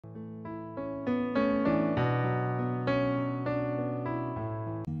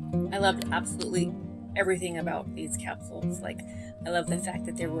I loved absolutely everything about these capsules. Like, I love the fact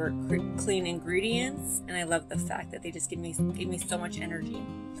that there were clean ingredients, and I love the fact that they just gave me so much energy.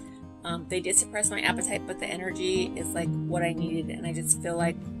 They did suppress my appetite, but the energy is like what I needed, and I just feel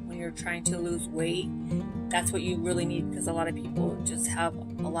like when you're trying to lose weight, that's what you really need, because a lot of people just have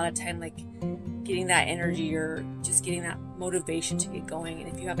a lot of time like getting that energy or just getting that motivation to get going.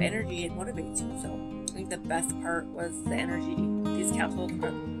 And if you have energy, it motivates you. So I think the best part was the energy. These capsules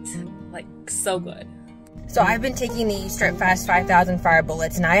are like so good. So I've been taking the Stripfast5000 Fire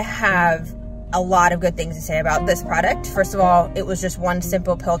Bullets, and I have a lot of good things to say about this product. First of all, it was just one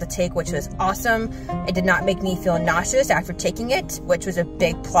simple pill to take, which was awesome. It did not make me feel nauseous after taking it, which was a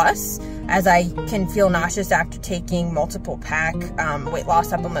big plus, as I can feel nauseous after taking multiple pack weight loss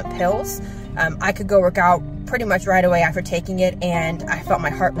supplement pills. I could go work out pretty much right away after taking it, and I felt my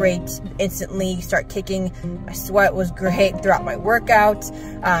heart rate instantly start kicking. My sweat was great throughout my workout.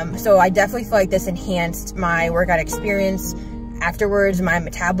 So I definitely feel like this enhanced my workout experience. Afterwards, my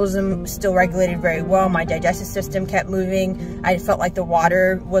metabolism still regulated very well. My digestive system kept moving. I felt like the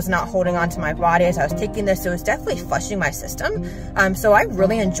water was not holding on to my body as I was taking this, so it was definitely flushing my system. So I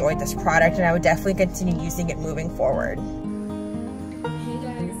really enjoyed this product, and I would definitely continue using it moving forward. Hey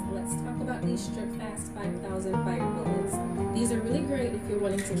guys, let's talk about these Stripfast5000 Fire Bullets. These are really great if you're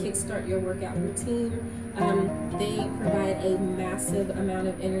wanting to kickstart your workout routine. They provide a massive amount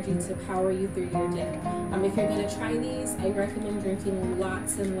of energy to power you through your day. If you're going to try these, I recommend drinking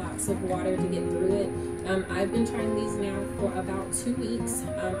lots and lots of water to get through it. I've been trying these now for about 2 weeks.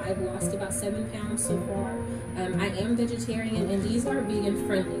 I've lost about 7 pounds so far. I am vegetarian, and these are vegan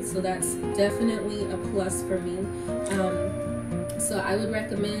friendly, so that's definitely a plus for me. So I would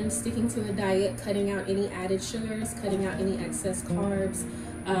recommend sticking to a diet, cutting out any added sugars, cutting out any excess carbs.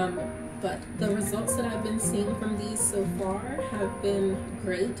 But the results that I've been seeing from these so far have been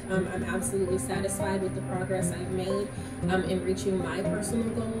great. I'm absolutely satisfied with the progress I've made in reaching my personal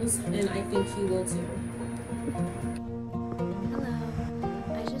goals, and I think you will too. Hello,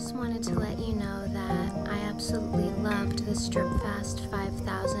 I just wanted to let you know that I absolutely loved the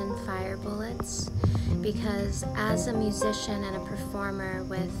Stripfast5000 Fire Bullets, because as a musician and a performer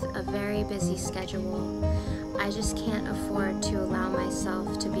with a very busy schedule, I just can't afford to allow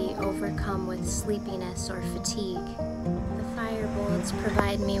myself to be overcome with sleepiness or fatigue. The Fire Bullets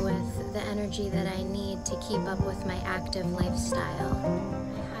provide me with the energy that I need to keep up with my active lifestyle.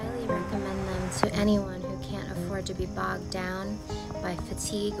 I highly recommend them to anyone who can't afford to be bogged down by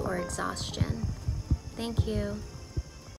fatigue or exhaustion. Thank you.